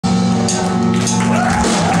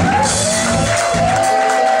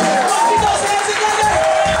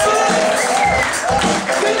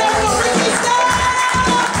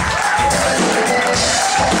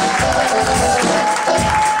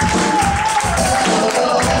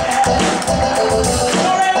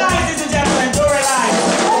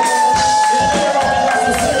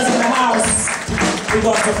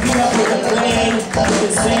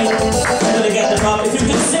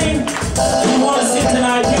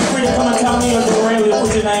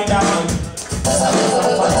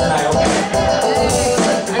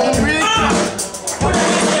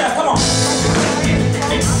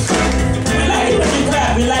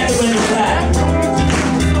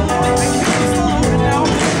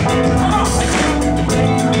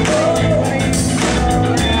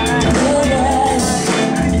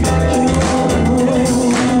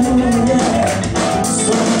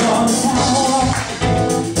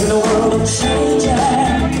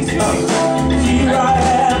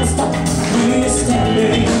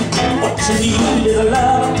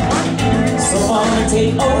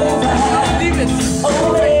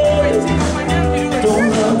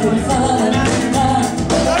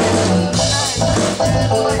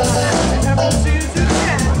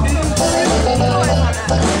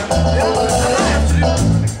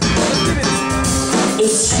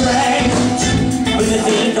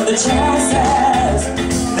the chances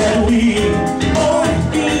that we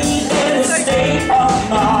won't be in a state of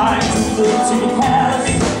mind to look to the past,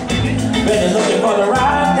 better looking for the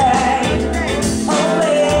right thing.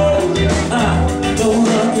 Only, don't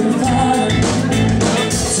look in the past.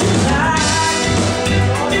 Tonight,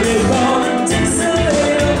 we're gonna taste a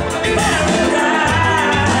little paradise.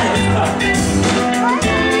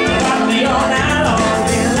 Rock me all night long,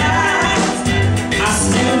 daylight. I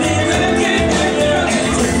still be looking at your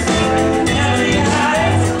heavenly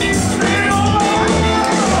eyes.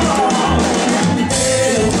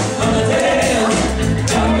 On the tail,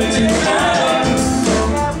 coming to night.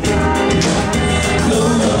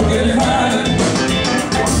 Don't look at the fire.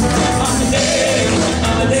 On the tail,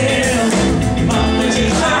 coming to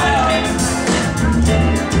night.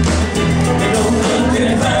 Don't look at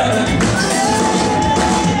the fire.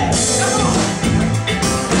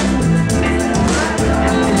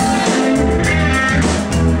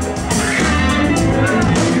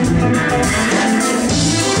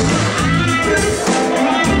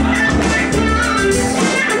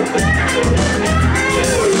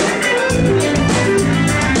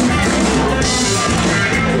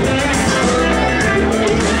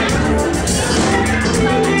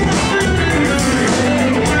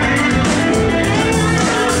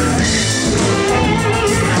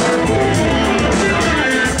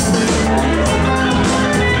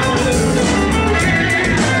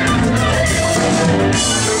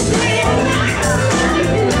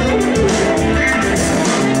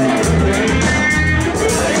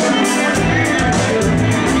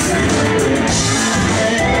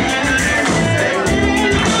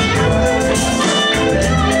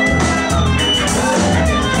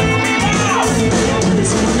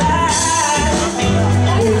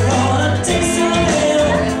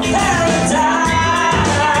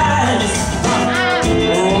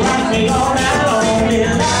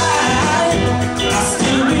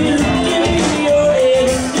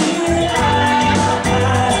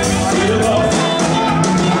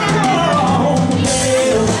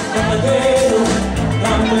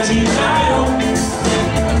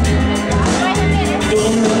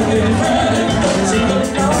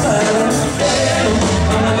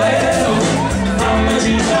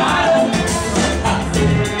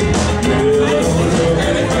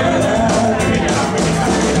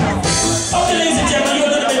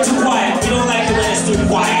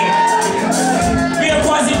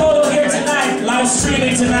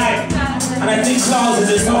 Streaming tonight, and I think Klaus is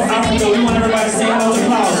in South Africa. We want everybody to say hello to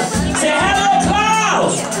Klaus. Say hello,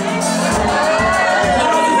 Klaus!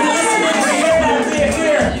 Klaus, if you're listening, we hear that we're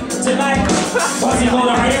here tonight. Quasi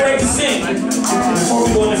Bola, are you ready to sing? Before we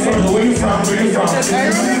go any further, where you from? Where you from?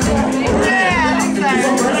 You're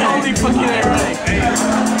from Berlin. From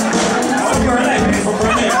Berlin. From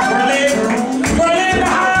Berlin. Berlin. Berlin.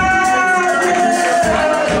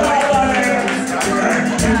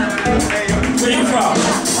 Where you from?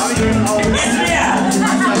 Israel.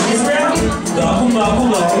 Israel?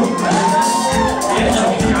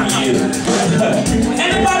 You.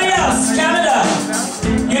 Anybody else? Canada?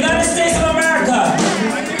 United States of America?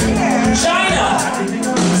 China?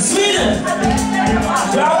 Sweden?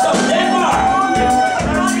 Welcome. Denmark?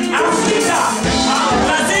 Africa?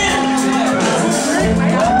 Brazil?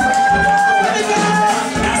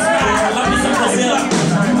 That's right. I love me some Brazil.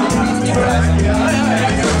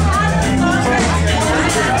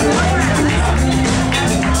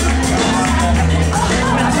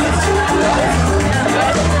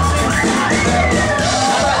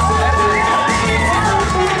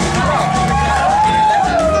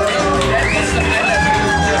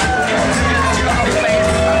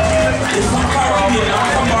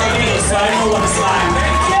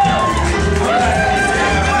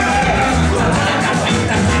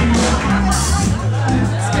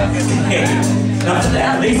 Enough of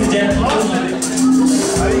that, ladies and gentlemen.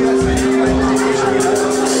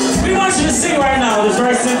 We want you to sing right now. It's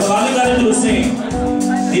very simple. All you gotta do is sing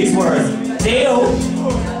these words. Deo,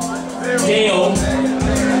 Deo,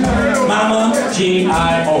 Mama,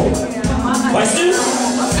 G-I-O. What's this?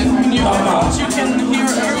 You can hear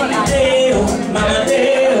everybody. Deo, Mama,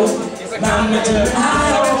 Deo, Mama,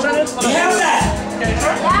 G-I-O. You have that? Okay,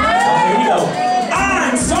 here we go.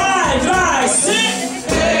 I'm fly, dry, sick.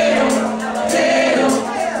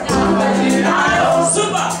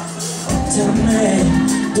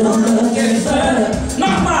 Don't look any further.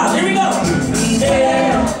 Knock 'em out. Here we go.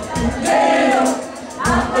 Dale, Dale,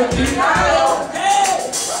 I'm looking out. Hey.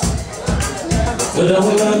 But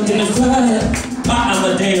don't look any further. I'm a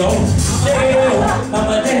Dale, Dale, I'm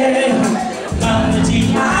a Dale, I'm a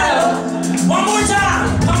G-I-O. One more time.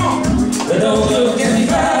 Come on. But don't look any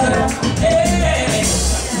further.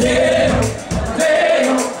 Hey.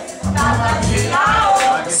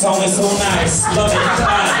 love it.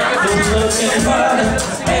 Don't look any further.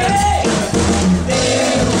 Hey,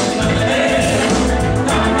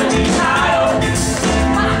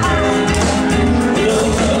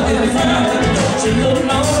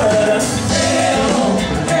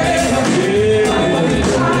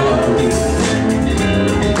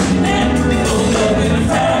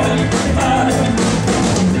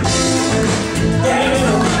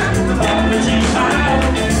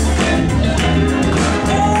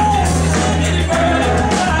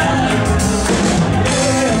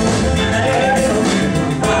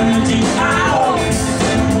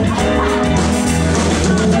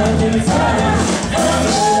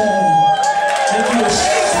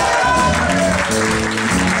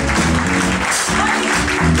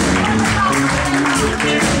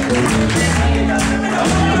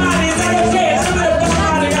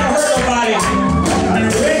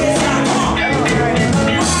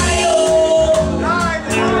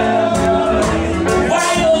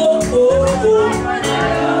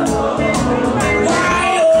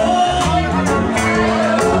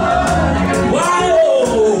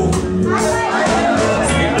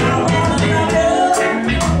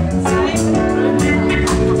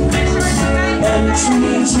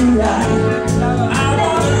 treat you right. I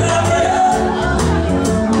wanna love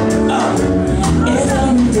you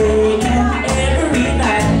every day and every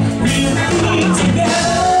night. We'll be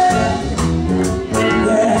together,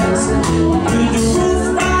 yes. With the roof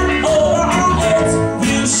right over our heads,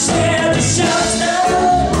 we'll share the shelter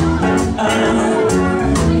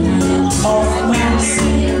of my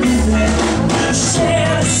single bed. We'll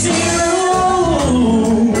share the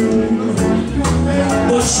room.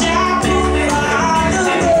 We'll share.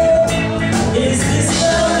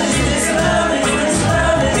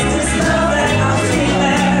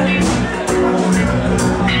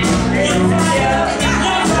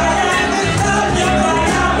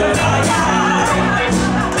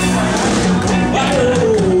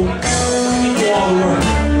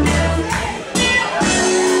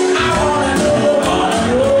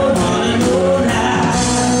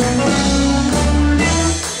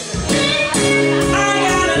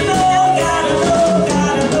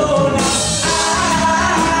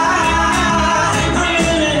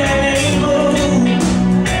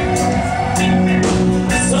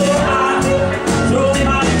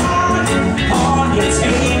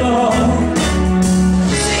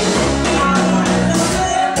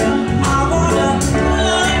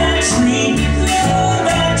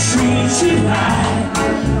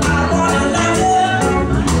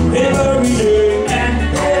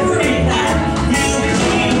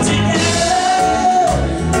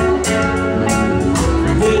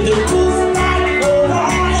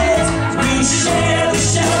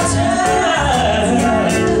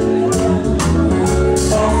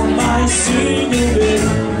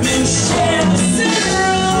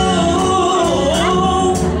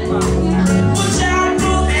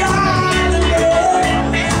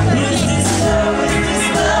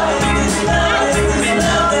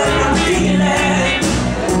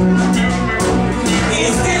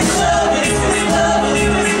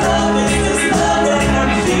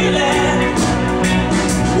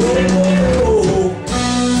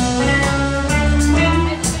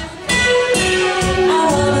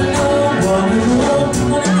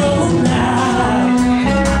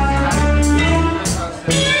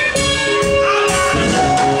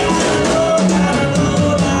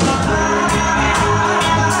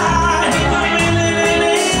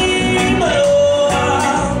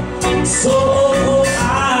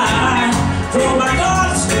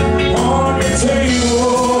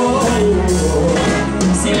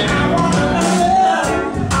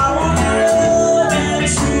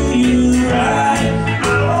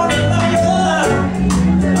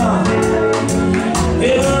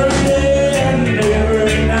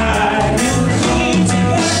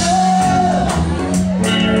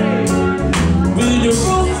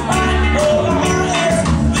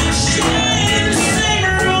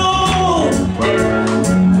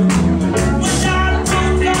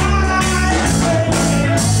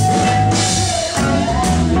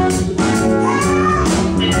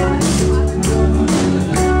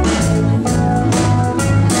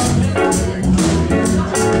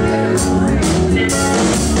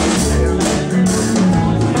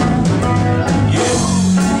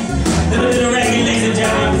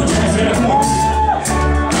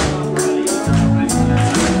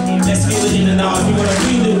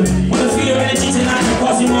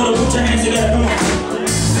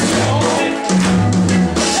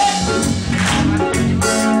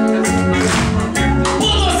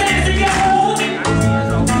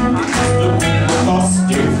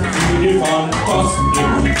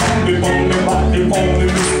 Bom, call me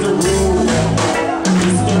Mr. Rude.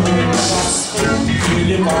 Mr. Fantastic,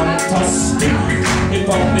 really fantastic. They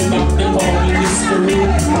call me Mr.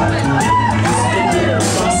 Rude. Mr.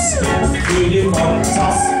 Fantastic, really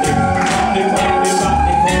fantastic. They call me Mr.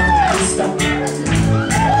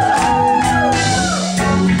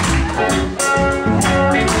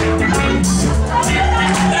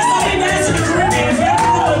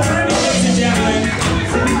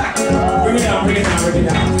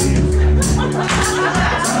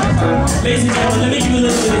 Ladies and gentlemen, let me give you a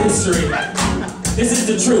little bit of history. This is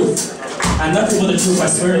the truth, and nothing but the truth, I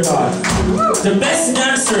swear to God. The best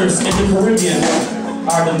dancers in the Caribbean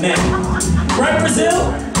are the men. Right,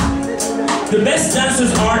 Brazil? The best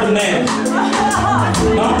dancers are the men.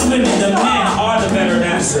 Not the women, the men are the better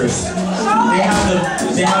dancers. They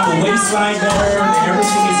have the waistline better, and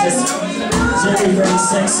everything is just very, very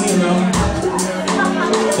sexy, you know.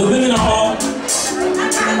 The women are all...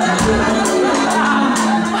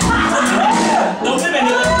 No, women,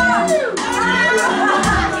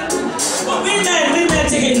 but we men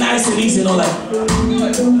take it nice and easy, you know, like.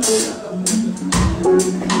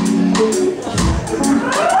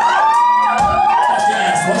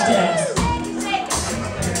 Watch the ass.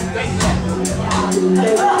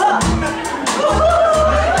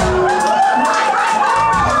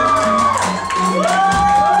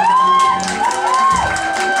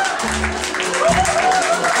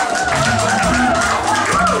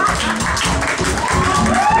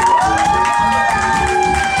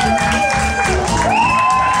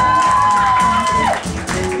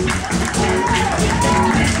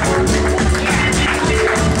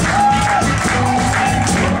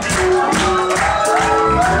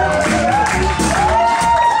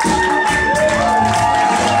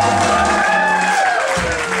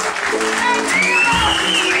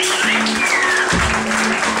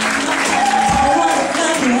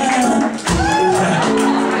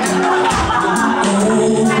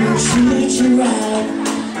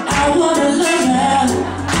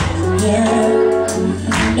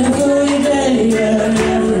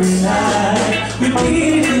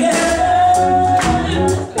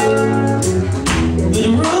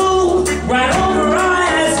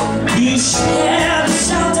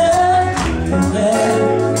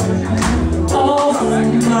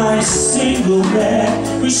 Single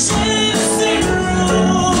bed, we share the same room.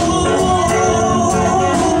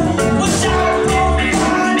 Which I won't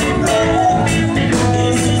find it bad.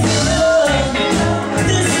 This is love,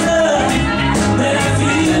 this love that I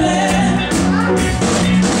feel it.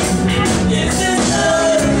 This is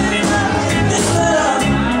love, this love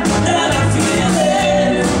that I feel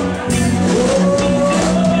it.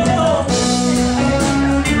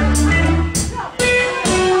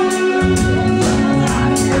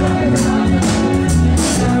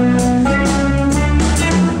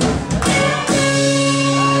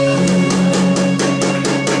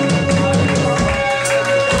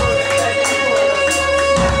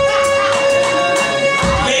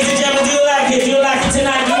 Ladies and gentlemen,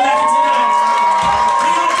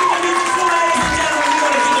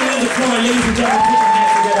 put your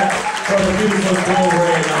hands together for the beautiful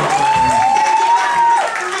Dorrey.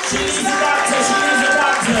 She needs a doctor.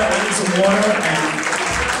 I need some water and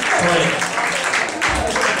toilet.